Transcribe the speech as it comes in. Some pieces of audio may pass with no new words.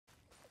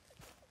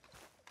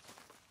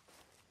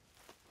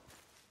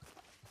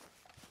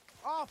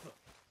Arthur,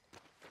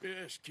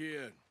 Yes,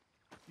 kid.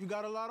 you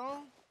got a lot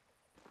on?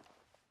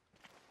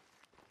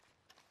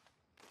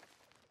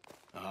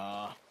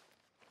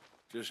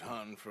 Just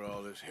hunting for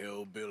all this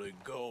hillbilly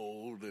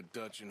gold that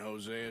Dutch and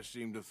Hosea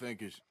seem to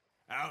think is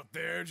out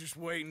there just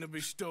waiting to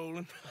be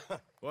stolen.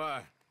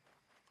 Why?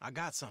 I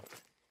got something.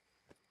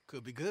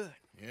 Could be good.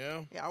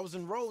 Yeah? Yeah, I was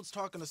in Rhodes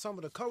talking to some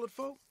of the colored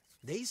folk.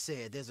 They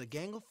said there's a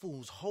gang of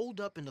fools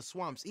holed up in the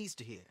swamps east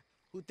of here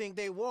who think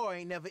their war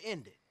ain't never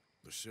ended.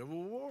 The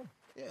Civil War?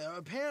 Yeah,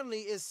 apparently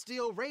it's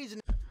still raging.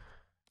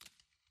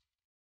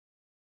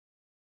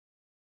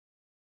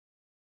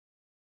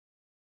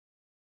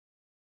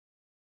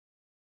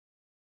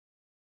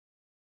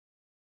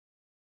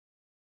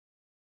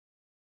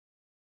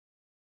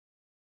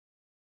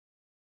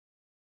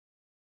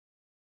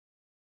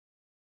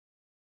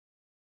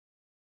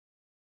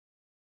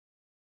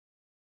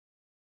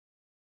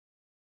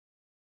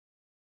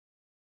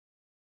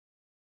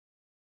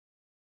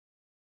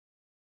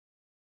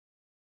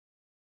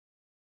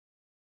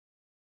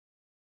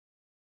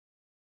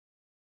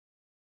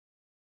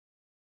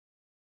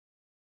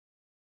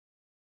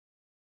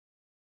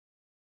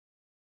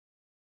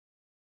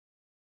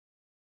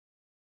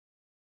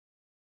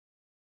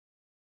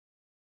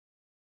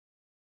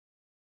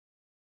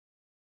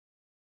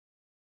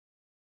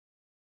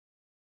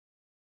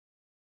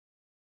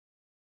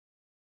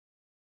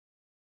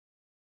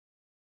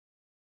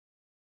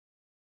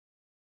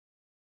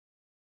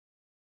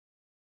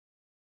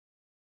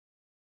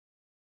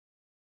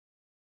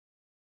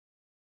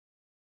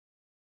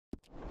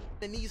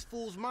 In these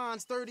fools'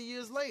 minds 30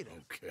 years later.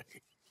 Okay.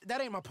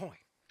 That ain't my point.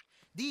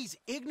 These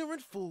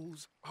ignorant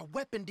fools are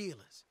weapon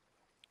dealers.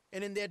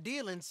 And in their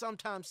dealings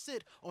sometimes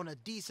sit on a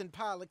decent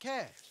pile of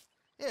cash.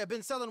 Yeah,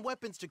 been selling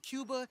weapons to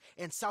Cuba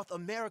and South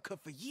America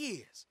for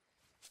years.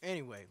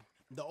 Anyway,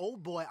 the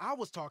old boy I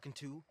was talking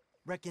to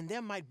reckoned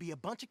there might be a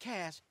bunch of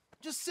cash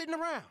just sitting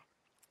around.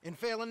 And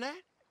failing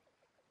that,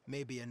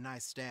 maybe a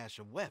nice stash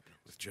of weapons.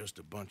 With just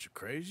a bunch of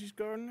crazies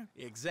guarding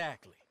it?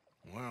 Exactly.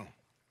 Well,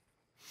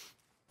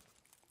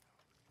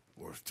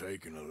 worth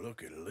taking a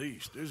look at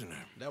least, isn't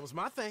it? That was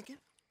my thinking.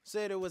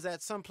 Said it was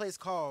at some place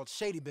called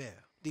Shady Bell,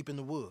 deep in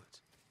the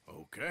woods.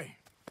 Okay.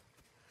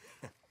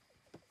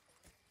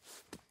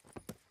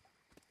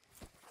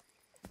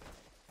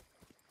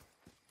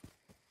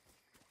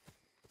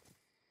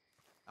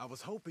 I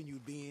was hoping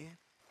you'd be in.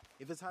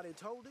 If it's how they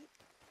told it,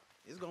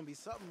 it's gonna be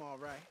something all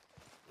right.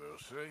 We'll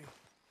see.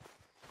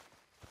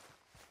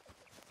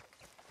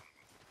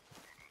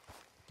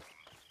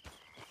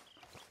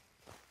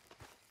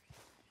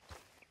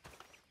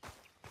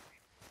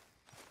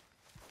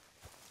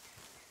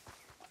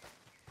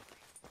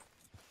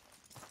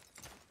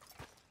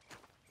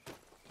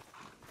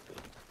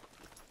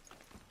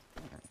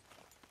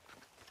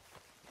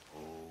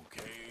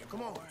 Okay,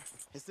 Come on, boy.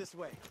 it's this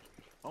way.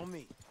 On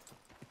me.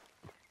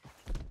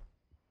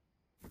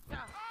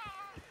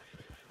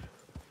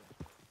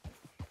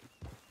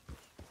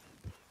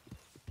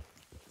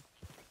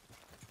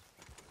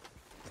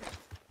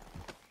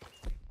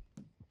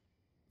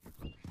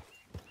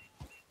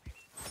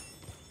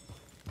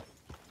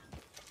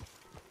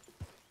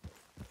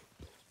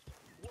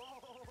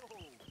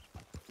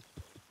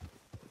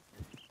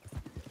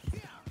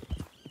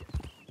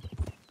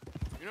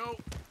 You know,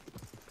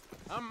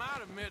 I might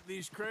have met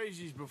these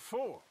crazies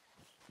before.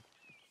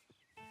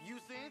 You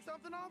seen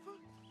something, Arthur?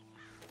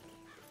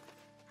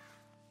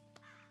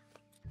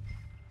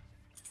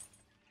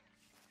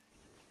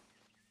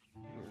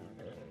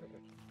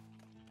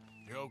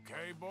 You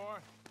okay, boy?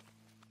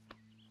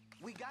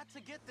 We got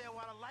to get there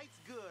while the light's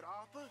good,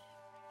 Arthur.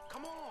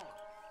 Come on.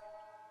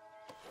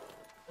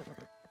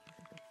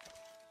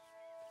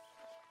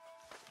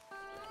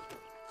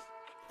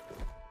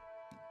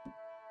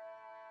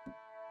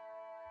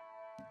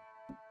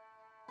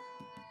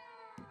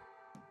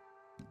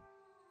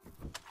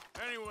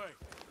 Anyway,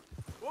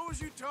 what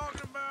was you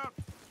talking about?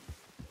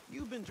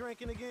 You been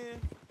drinking again?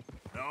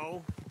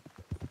 No.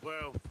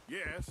 Well,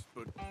 yes,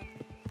 but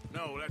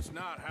no, that's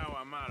not how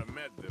I might have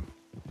met them.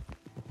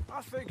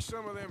 I think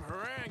some of them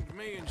harangued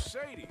me and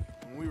Sadie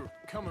when we were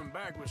coming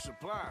back with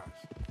supplies.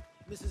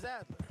 Mrs.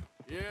 Adler.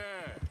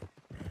 Yeah,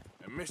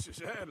 and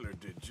Mrs. Adler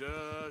did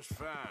just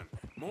fine.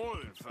 More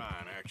than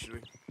fine,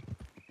 actually.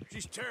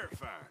 She's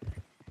terrifying.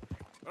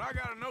 But I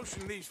got a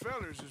notion these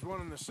fellers is one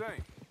and the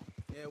same.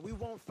 Yeah, we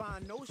won't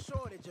find no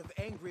shortage of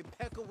angry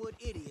Peckerwood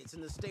idiots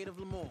in the state of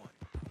Lemoyne.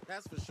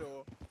 That's for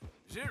sure.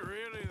 Is it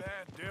really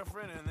that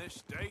different in this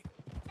state?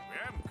 We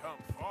haven't come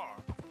far.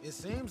 It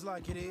seems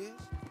like it is.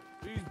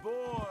 These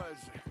boys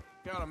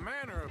got a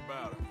manner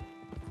about them,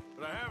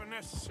 but I haven't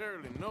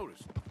necessarily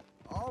noticed.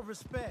 All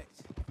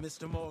respect,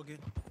 Mr. Morgan.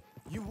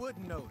 You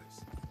wouldn't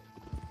notice.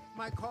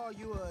 Might call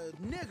you a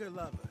nigger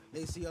lover.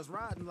 They see us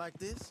riding like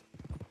this.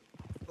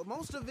 But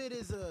most of it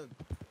is a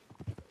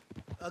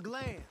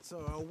glance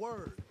or a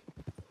word.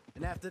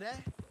 And after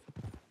that,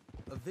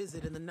 a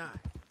visit in the night.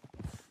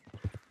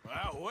 Well,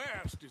 out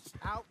west, it's...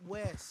 Out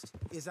west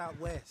is out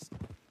west.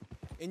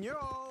 And you're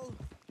all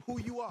who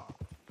you are.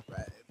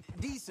 Right?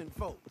 Decent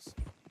folks.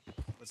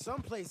 But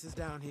some places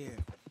down here,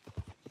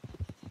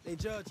 they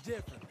judge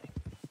differently.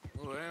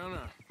 Well,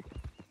 Anna,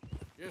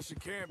 guess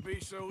it can't be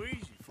so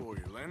easy for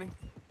you, Lenny.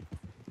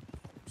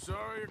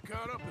 Sorry you're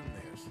caught up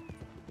in this.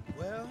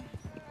 Well,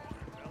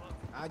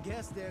 I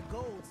guess their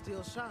gold's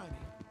still shining,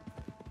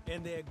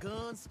 and their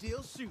guns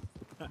still shoot.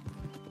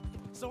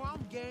 So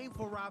I'm game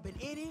for robbing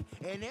any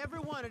and every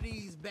one of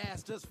these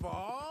bastards for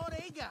all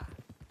they got.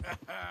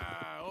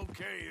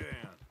 Okay,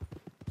 then.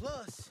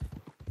 Plus,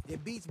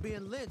 it beats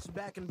being lynched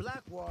back in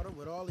Blackwater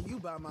with all of you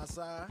by my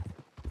side.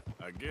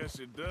 I guess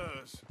it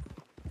does.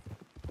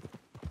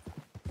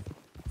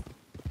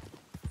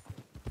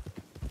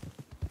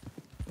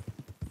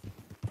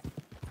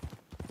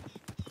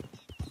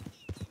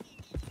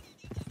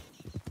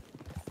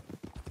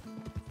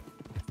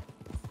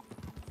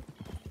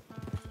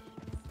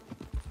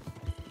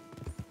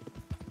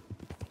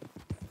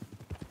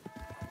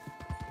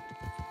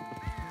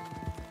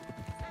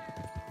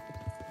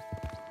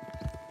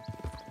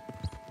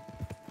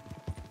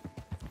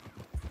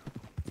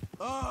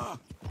 Ugh!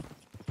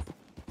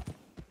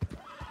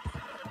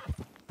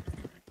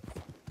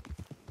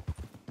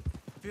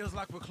 Feels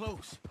like we're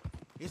close.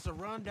 It's a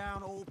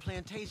rundown old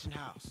plantation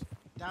house,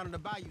 down in the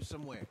bayou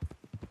somewhere.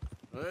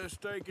 Let's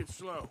take it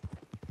slow.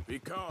 Be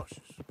cautious.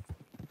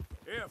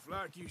 If,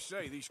 like you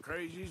say, these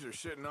crazies are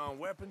sitting on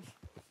weapons,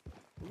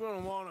 we're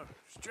gonna want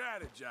to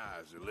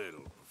strategize a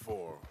little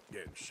before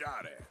getting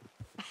shot at.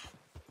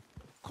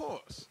 Of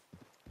course.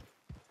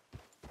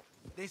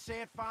 They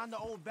said find the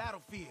old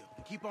battlefield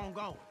and keep on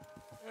going.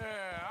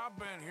 Yeah, I've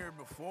been here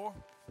before.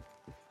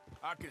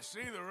 I can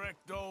see the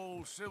wrecked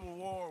old Civil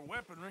War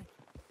weaponry.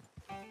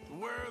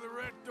 Where are the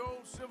wrecked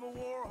old Civil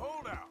War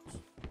holdouts?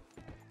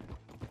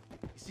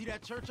 You see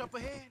that church up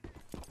ahead?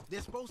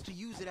 They're supposed to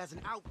use it as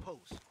an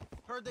outpost.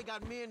 Heard they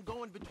got men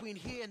going between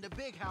here and the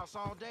big house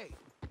all day.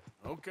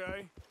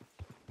 Okay.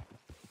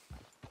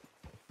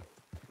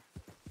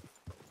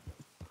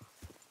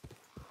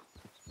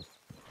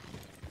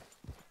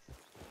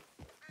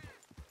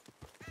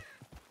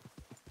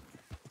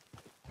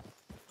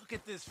 Look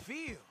at this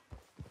field.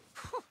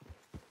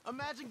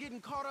 Imagine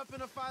getting caught up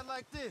in a fight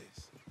like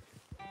this.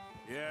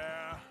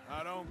 Yeah,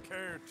 I don't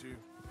care to.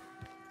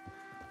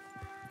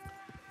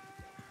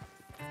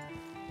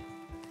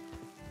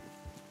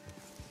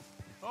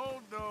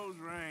 Hold those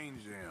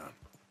reins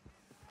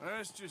in.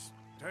 Let's just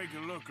take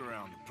a look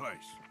around the place.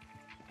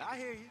 I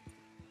hear you.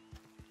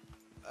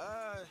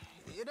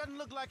 It doesn't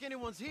look like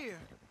anyone's here.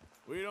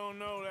 We don't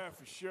know that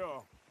for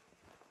sure.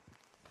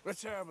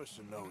 Let's have us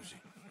a nosy.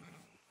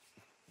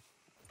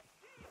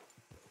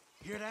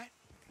 Hear that?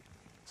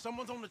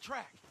 Someone's on the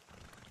track.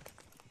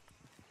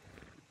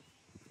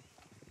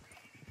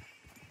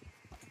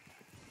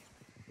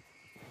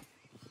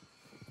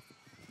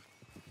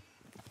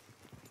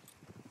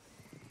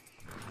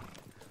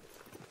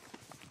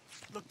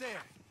 Look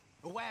there,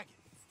 a wagon.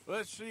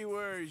 Let's see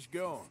where he's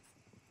going.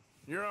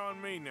 You're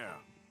on me now.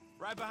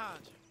 Right behind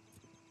you.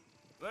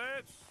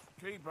 Let's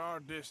keep our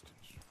distance.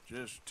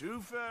 Just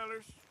two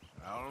fellers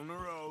out on the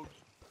road.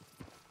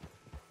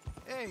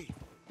 Hey,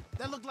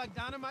 that looked like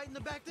dynamite in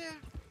the back there?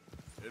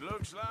 It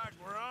looks like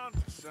we're on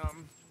to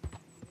something.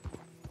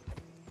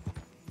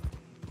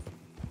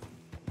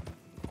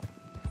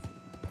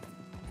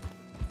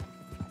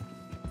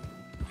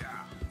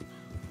 Yeah.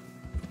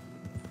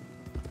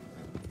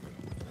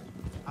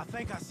 I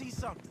think I see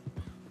something.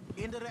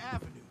 End of the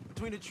avenue,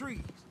 between the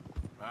trees.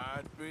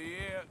 Might be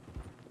it.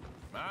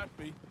 Might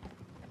be.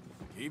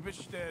 Keep it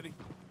steady.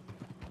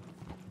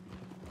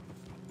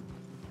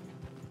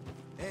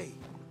 Hey,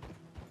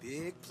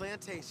 big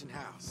plantation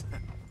house.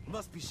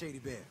 Must be Shady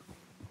Bear.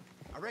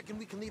 I reckon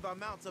we can leave our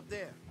mounts up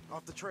there,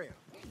 off the trail.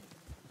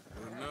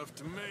 Good enough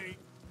to me.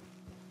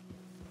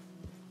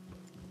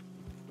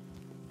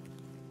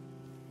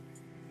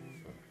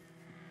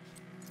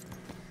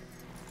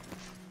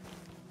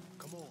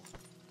 Come on.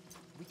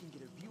 We can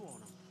get a view on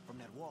them from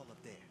that wall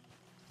up there.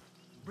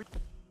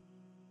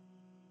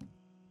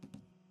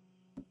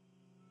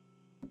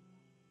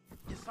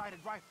 Your sighted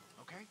rifle,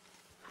 okay?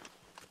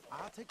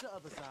 I'll take the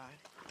other side.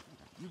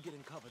 You get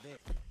in cover there.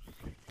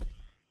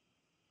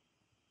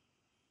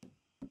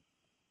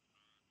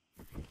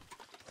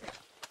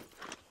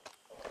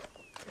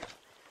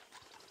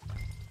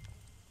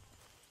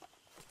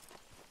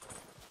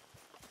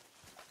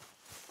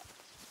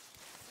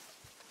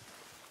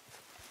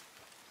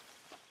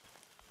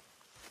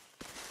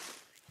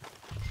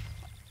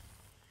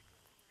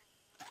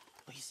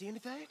 You see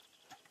anything?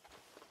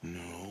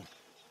 No.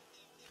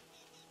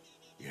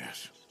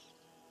 Yes.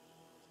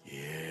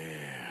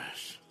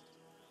 Yes.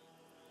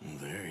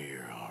 They're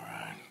here, all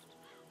right.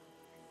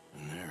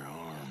 And they're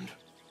armed.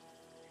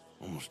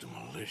 Almost a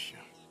militia.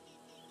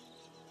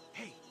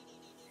 Hey,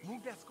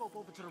 move that scope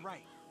over to the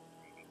right.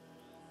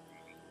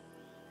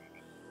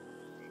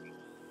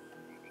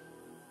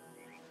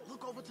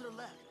 Look over to the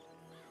left.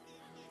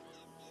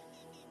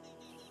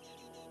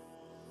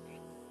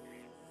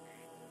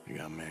 You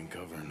got men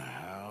covering the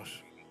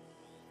house?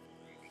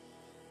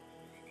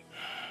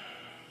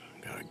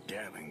 Got a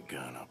Gatling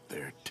gun up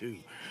there, too.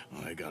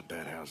 Well, they got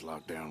that house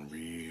locked down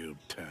real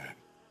tight.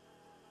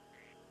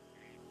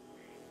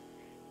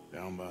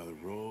 Down by the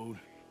road,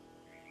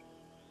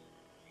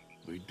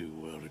 we do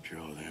well to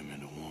draw them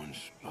into one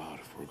spot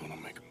if we're gonna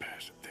make a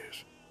pass at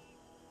this.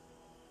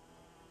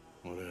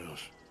 What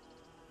else?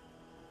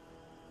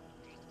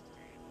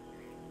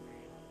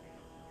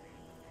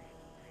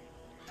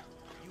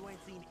 You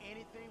ain't seen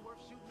anything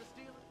worth shooting or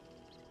stealing?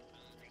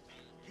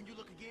 Can you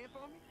look again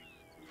for me?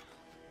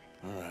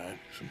 All right,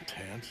 some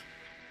tents.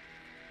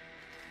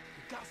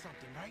 You got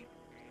something, right?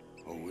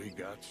 Oh, we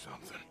got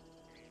something.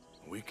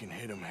 We can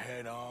hit them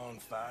head on,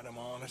 fight them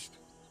honest.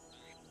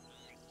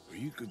 Or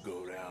you could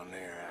go down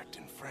there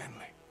acting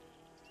friendly.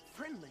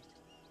 Friendly?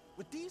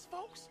 With these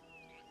folks?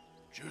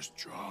 Just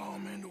draw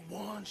them into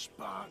one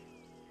spot,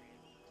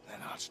 then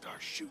I'll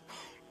start shooting.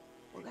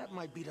 Well, that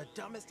might be the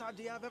dumbest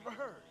idea I've ever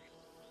heard.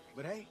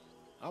 But hey,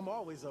 I'm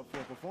always up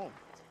for a performance.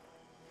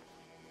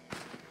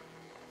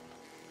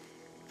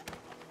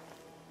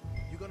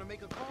 You gonna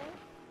make a call?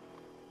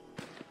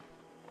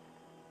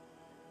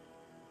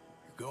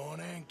 You're going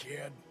in,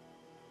 kid.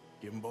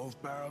 Give them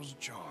both barrels a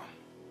charm.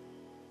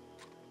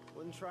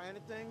 Wouldn't try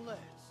anything less.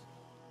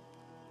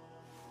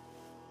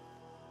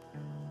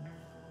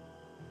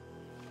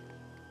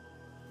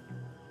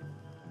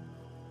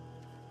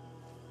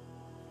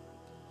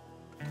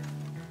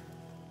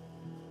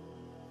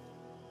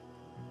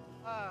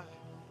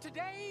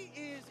 Today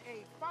is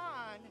a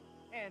fine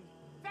and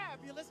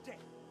fabulous day,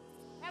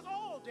 as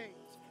all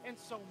days, and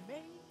so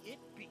may it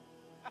be.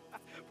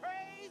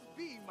 Praise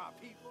be, my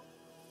people.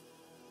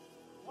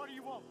 What do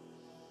you want?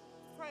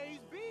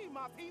 Praise be,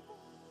 my people.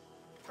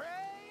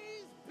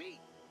 Praise be.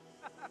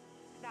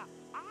 Now,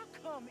 I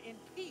come in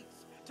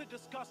peace to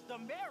discuss the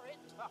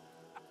merit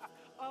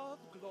of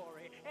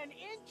glory and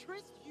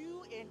interest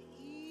you in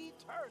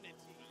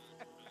eternity.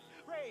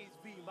 Praise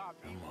be, my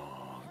people. Come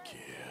on,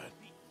 kid.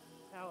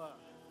 Now,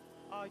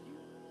 are you?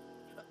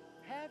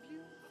 Have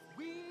you?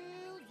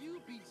 Will you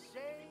be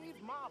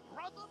saved, my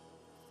brother?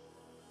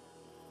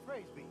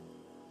 Praise be.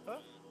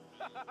 Huh?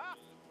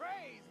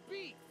 Praise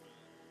be.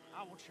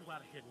 I want you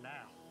out of here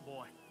now,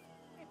 boy.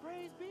 Hey,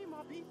 praise be,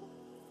 my people.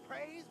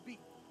 Praise be.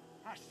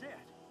 I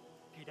said,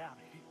 get out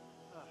of here.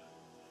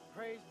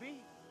 Praise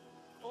be.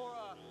 Or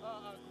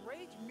a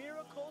great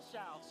miracle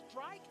shall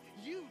strike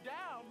you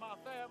down, my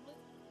family.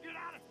 Get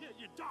out of here,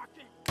 you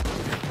darky!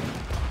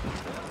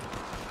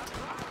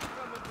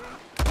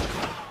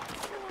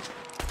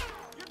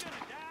 You're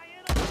gonna die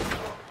in a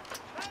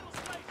battle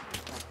station!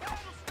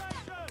 Battle station!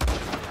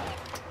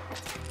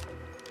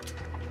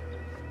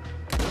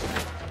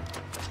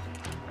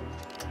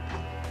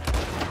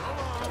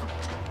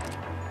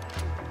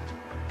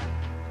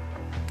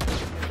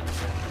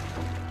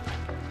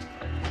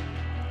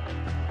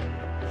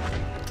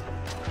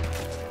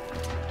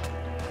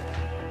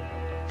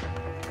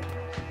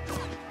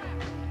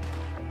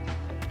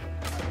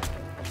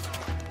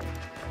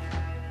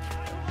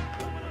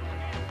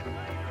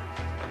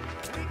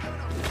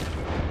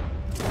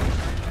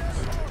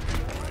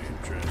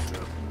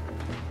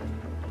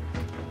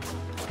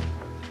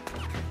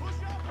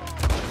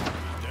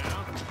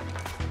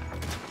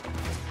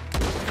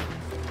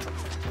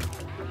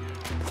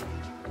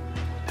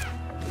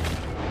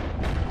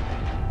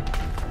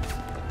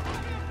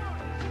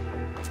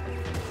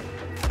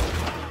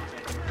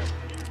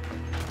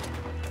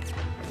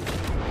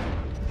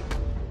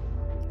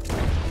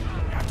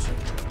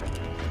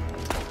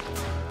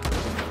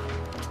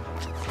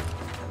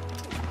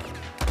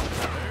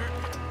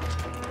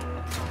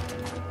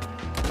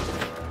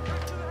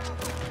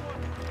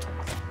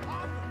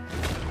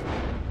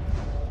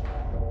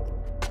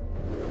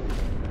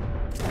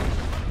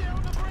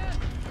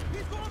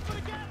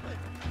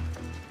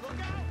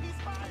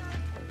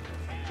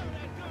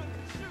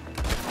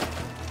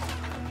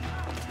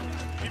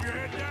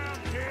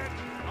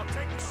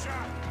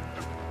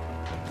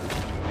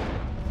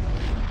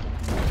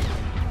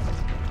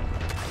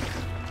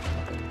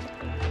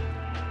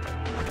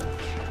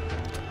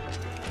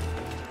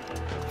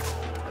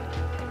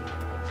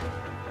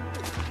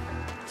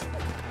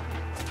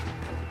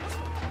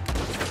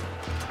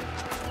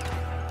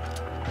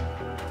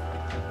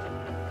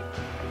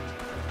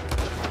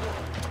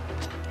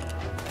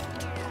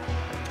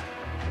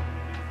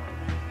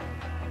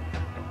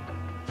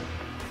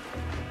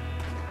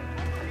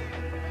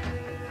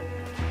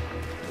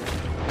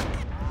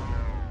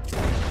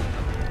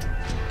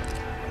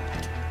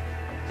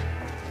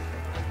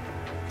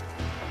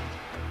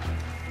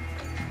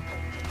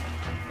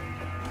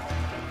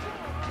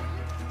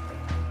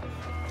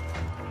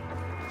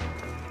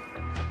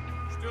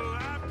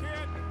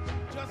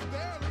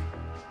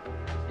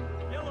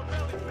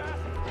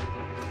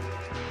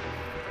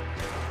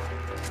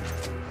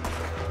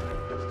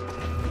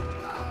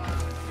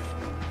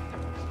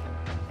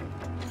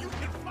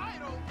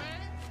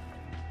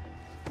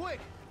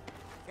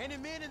 Any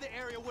men in the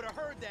area would have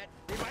heard that.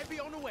 They might be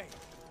on the way.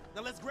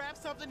 Now let's grab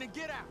something and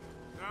get out.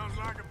 Sounds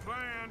like a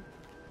plan.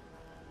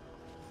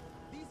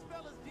 These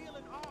fellas deal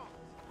in arms.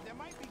 There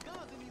might be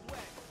guns in these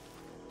wagons.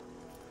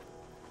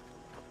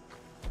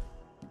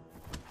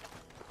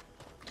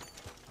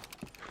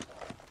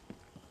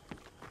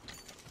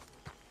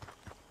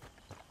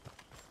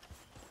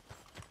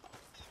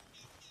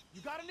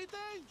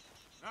 anything?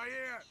 Not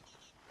yet.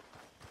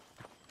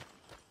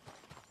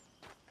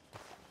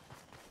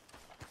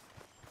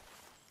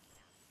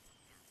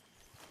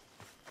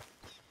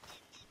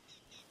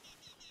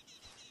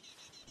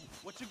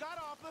 What you got,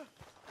 Arthur?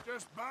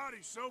 Just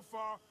bodies so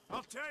far.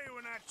 I'll tell you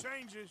when that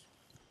changes.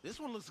 This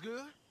one looks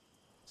good.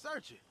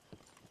 Search it.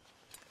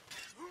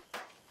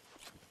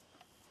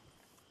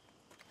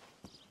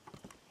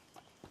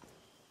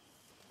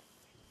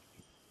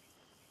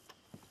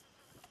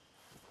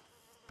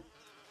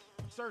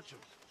 Search him.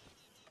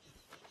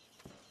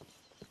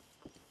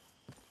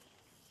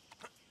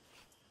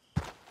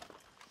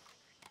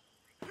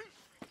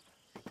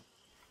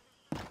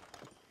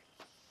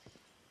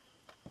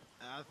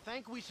 I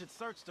think we should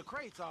search the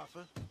crates,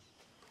 Arthur.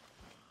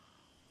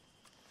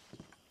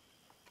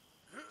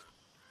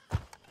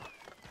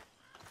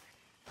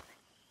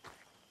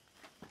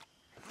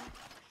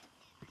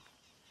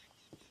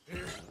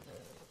 Here.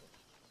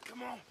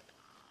 Come on.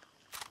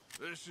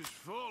 This is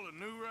full of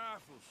new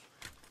rifles.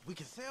 We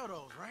can sell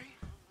those, right?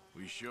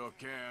 We sure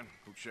can.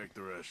 We'll check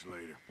the rest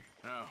later.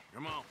 Now,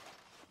 come on.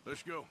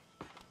 Let's go.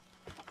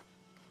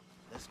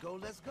 Let's go,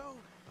 let's go.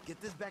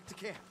 Get this back to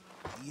camp.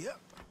 Yep.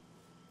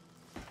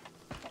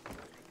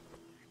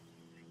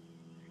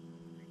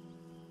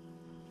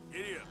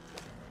 Giddy up.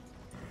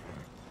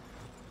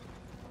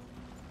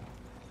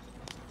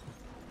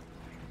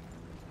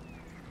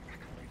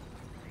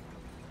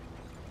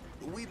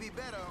 We'd be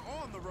better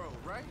on the road,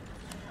 right?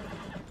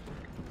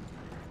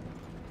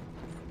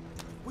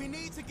 We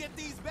need to get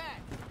these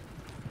back.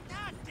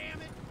 God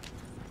damn it!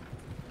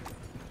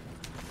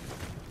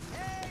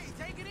 Hey,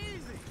 take it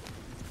easy.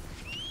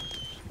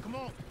 Come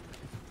on.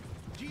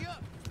 G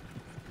up.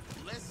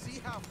 Let's see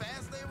how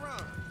fast they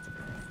run.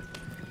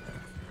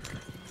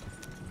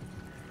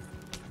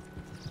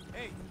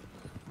 Hey,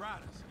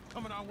 riders,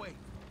 coming our way.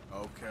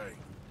 Okay.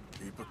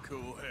 Keep a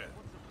cool head.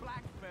 What's a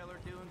black feller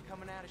doing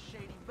coming out of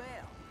Shady Belle?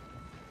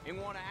 In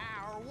one of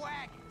our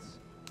wagons?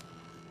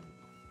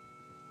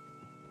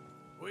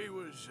 We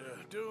was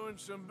doing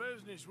some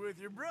business with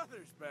your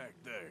brothers back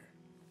there.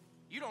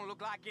 You don't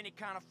look like any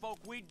kind of folk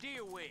we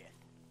deal with.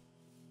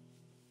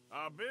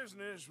 Our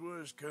business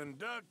was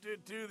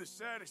conducted to the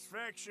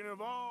satisfaction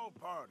of all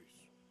parties.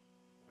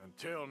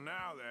 Until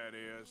now, that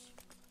is.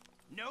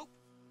 Nope.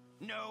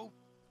 No.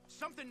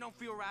 Something don't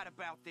feel right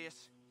about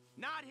this.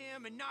 Not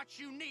him and not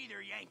you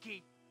neither,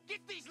 Yankee.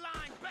 Get these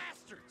lying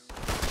bastards!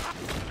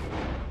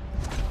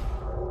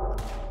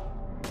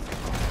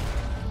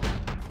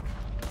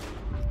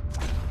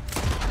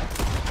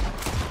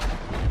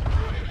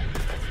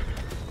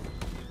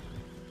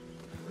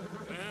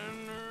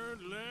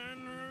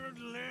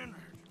 Leonard.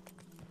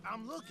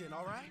 I'm looking,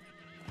 all right?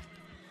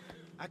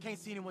 I can't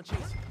see anyone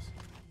chasing us.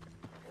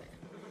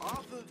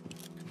 Arthur,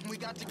 we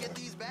got to get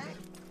these back?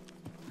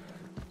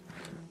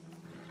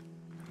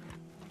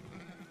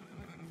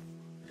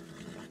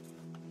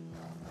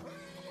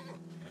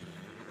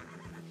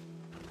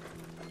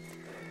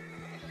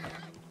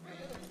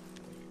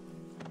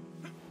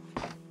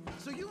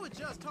 So you were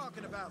just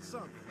talking about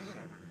something.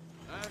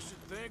 I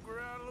should think we're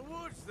out of the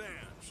woods then,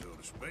 so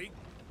to speak.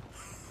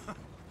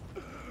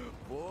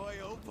 Boy,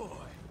 oh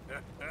boy.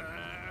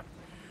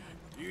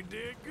 You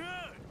did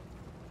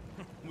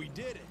good. We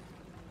did it.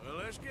 Well,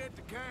 let's get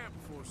to camp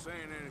before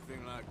saying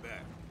anything like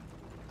that.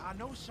 I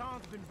know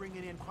Sean's been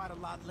bringing in quite a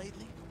lot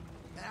lately,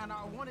 and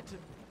I wanted to...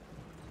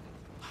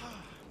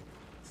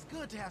 It's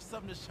good to have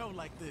something to show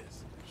like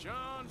this.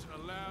 Sean's a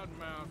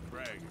loudmouth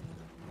bragger.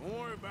 Don't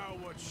worry about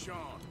what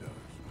Sean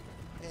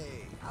does.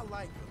 Hey, I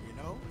like him, you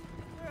know?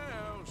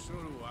 Well, so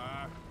do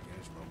I.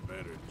 Guess no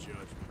better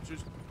judgment.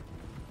 Just,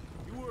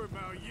 you worry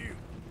about you.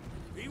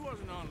 He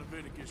wasn't on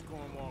Leviticus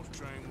Cornwall's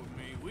train with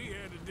me. We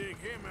had to dig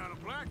him out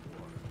of Blackwater.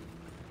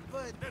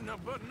 But...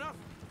 But nothing.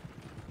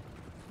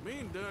 Me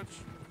and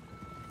Dutch,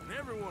 and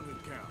everyone who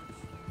counts.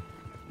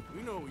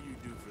 We know what you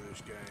do for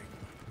this gang.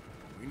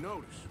 We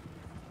notice.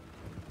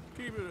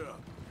 Keep it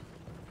up.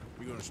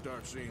 You're gonna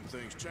start seeing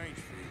things change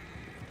for you.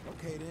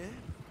 Okay, then.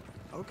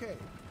 Okay.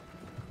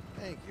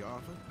 Thank you,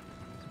 Arthur.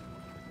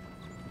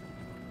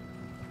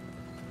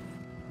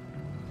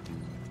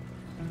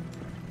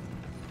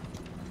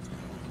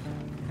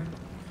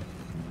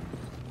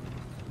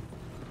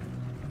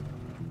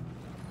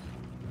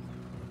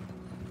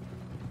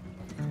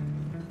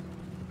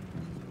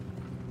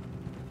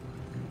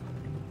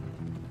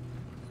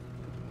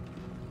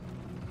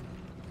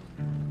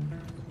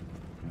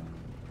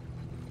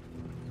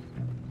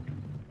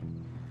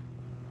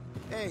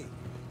 Hey,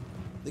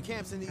 the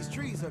camp's in these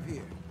trees up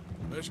here.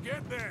 Let's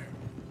get there.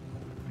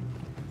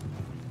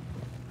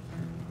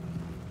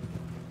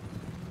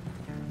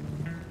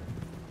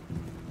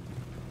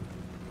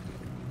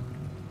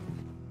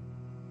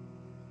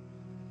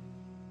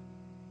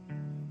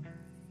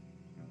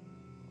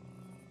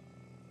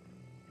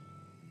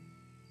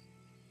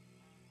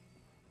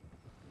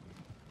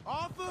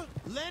 Arthur,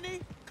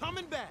 Lenny,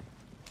 coming back.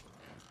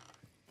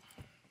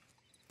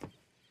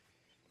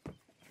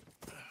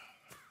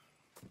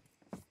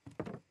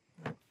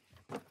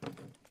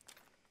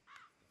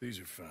 These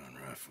are fine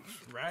rifles.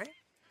 Right?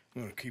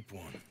 I'm gonna keep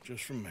one,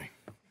 just for me.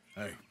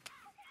 Hey,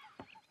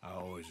 I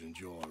always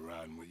enjoy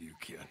riding with you,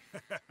 kid.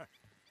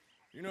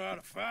 You know how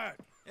to fight.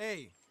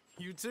 Hey,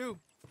 you too.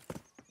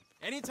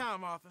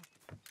 Anytime, Arthur.